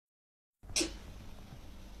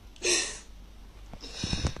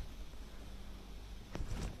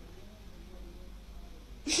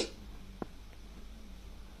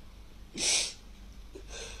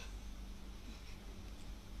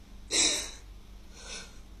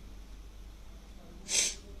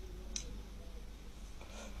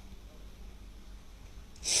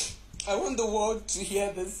I want the world to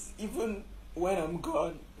hear this even when I'm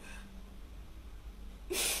gone.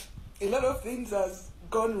 A lot of things has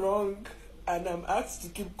gone wrong, and I'm asked to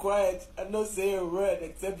keep quiet and not say a word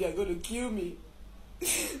except they're going to kill me.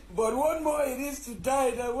 But what more it is to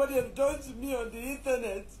die than what they've done to me on the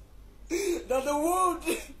internet. That the world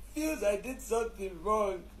feels I did something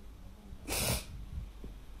wrong.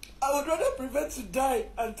 I would rather prefer to die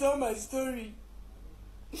and tell my story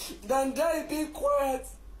than die being quiet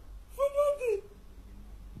for nothing.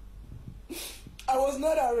 I was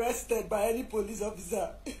not arrested by any police officer.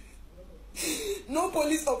 No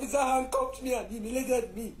police officer handcuffed me and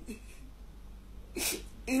humiliated me.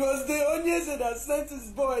 It was the Onye that sent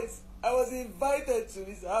his boys. I was invited to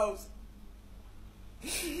his house.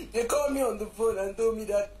 They called me on the phone and told me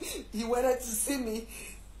that he wanted to see me.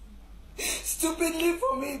 Stupidly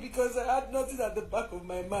for me, because I had nothing at the back of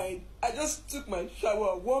my mind. I just took my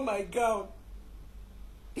shower, wore my gown,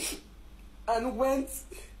 and went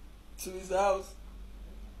to his house.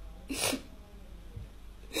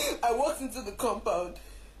 I walked into the compound.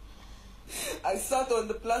 I sat on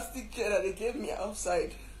the plastic chair that they gave me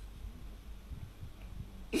outside.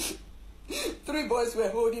 3 boys were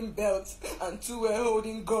holding belts and 2 were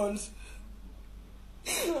holding guns.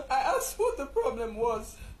 I asked what the problem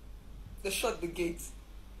was. They shut the gate,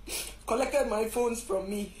 collected my phones from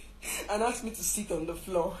me, and asked me to sit on the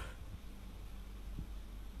floor.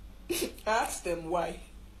 I asked them why.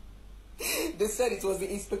 They said it was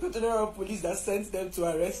the Inspector General of Police that sent them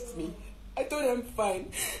to arrest me. I told them,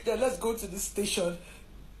 fine, then let's go to the station.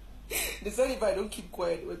 They said if I don't keep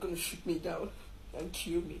quiet, they were going to shoot me down and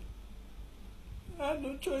kill me. I had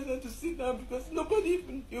no choice than to sit down because nobody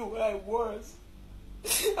even knew where I was.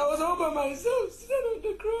 I was all by myself, sitting on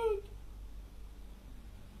the ground.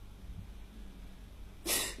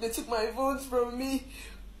 They took my phones from me.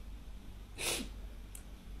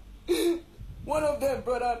 One of them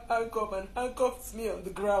brought out handcuff and handcuffed me on the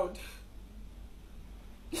ground.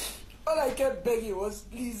 All I kept begging was,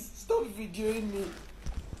 please, stop videoing me.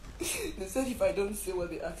 They said if I don't say what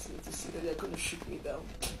they asked me to say, that they're going to shoot me down.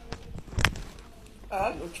 I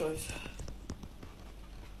had no choice.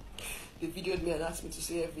 They videoed me and asked me to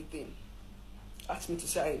say everything. Asked me to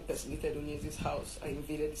say I impersonated Onye's house. I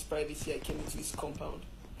invaded his privacy. I came into his compound.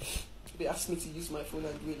 They asked me to use my phone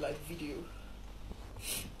and do a live video.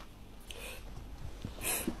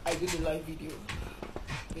 I did a live video.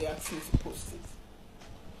 They asked me to post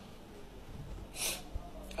it.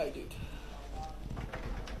 I did.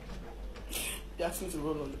 They asked me to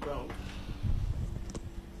roll on the ground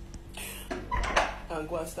and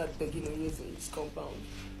go and start begging Onye in his compound.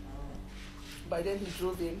 By then he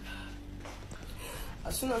drove in.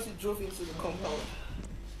 As soon as he drove into the compound,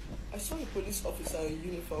 I saw a police officer in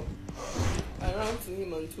uniform. I ran to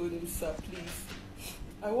him and told him, sir, please,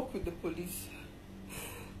 I work with the police.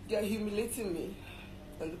 They are humiliating me.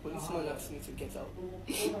 And the policeman asked me to get out.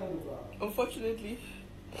 Unfortunately,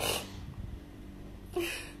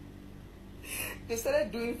 they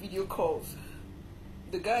started doing video calls.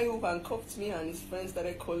 The guy who handcuffed me and his friends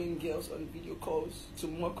started calling girls on video calls to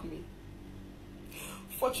mock me.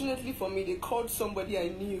 Fortunately for me, they called somebody I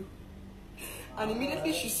knew. And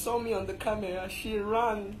immediately she saw me on the camera, she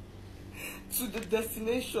ran to the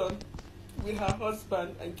destination with her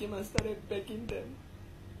husband and came and started begging them.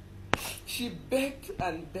 She begged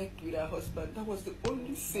and begged with her husband. That was the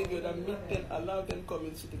only savior that made them allow them come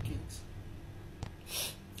into the gate.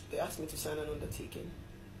 They asked me to sign an undertaking.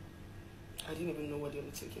 I didn't even know what the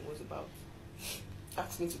undertaking was about.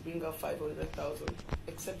 Asked me to bring out 500,000,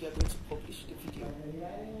 except they are going to publish the video.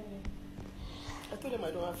 I told them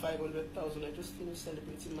I don't have 500,000. I just finished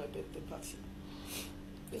celebrating my birthday party.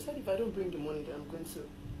 They said if I don't bring the money, then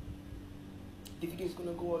the video is going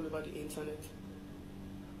to go all over the internet.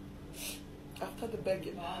 After the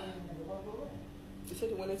begging, they said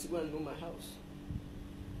they wanted to go and know my house.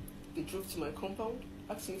 They drove to my compound,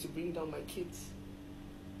 asked me to bring down my kids.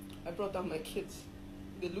 I brought down my kids.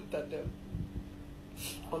 They looked at them.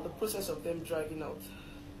 On the process of them driving out,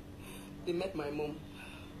 they met my mom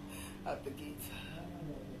at the gate.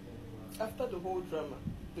 After the whole drama,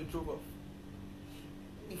 they drove off.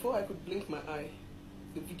 Before I could blink my eye,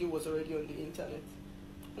 the video was already on the internet.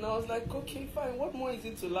 And I was like, okay, fine, what more is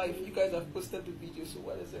it to life? You guys have posted the video, so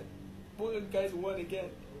what is it? Both of you guys won again.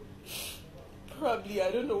 Probably,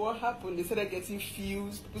 I don't know what happened. They started getting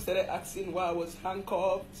fused. People started asking why I was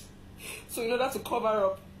handcuffed. So in order to cover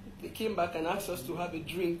up, they came back and asked us to have a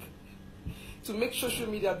drink to make social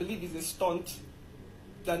media believe it's a stunt,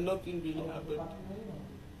 that nothing really happened.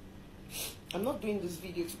 I'm not doing this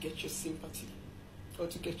video to get your sympathy or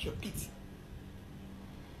to get your pity.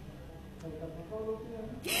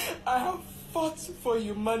 I have fought for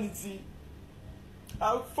humanity.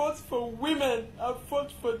 I've fought for women. I've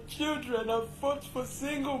fought for children. I've fought for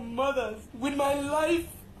single mothers. With my life,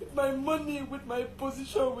 with my money, with my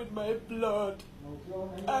position, with my blood.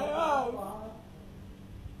 I have.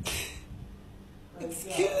 It's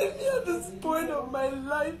killing me at this point of my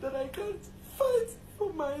life that I can't fight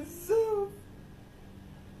for myself.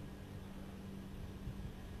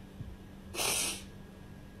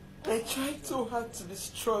 I tried so hard to be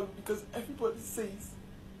strong because everybody says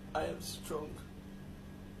I am strong.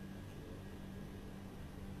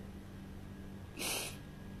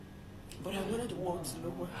 But I wanted the world to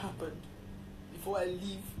know what happened before I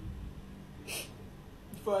leave,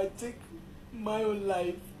 before I take my own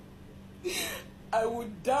life. I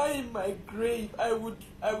would die in my grave. I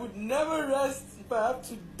would never rest if I have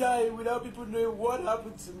to die without people knowing what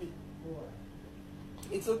happened to me.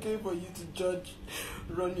 It's okay for you to judge,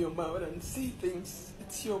 run your mouth and say things.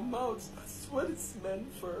 It's your mouth. That's what it's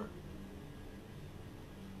meant for.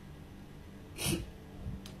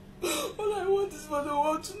 All I want is for the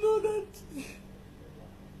world to know that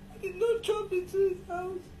I did not jump into his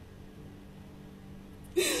house.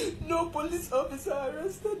 No police officer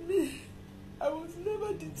arrested me. I was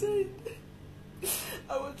never detained.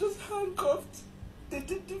 I was just handcuffed. They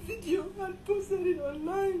did the video and posted it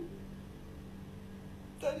online.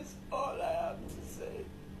 That is all I have to say.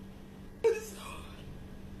 That is all.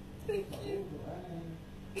 Thank you.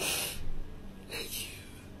 Thank you.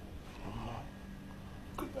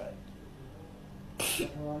 Goodbye.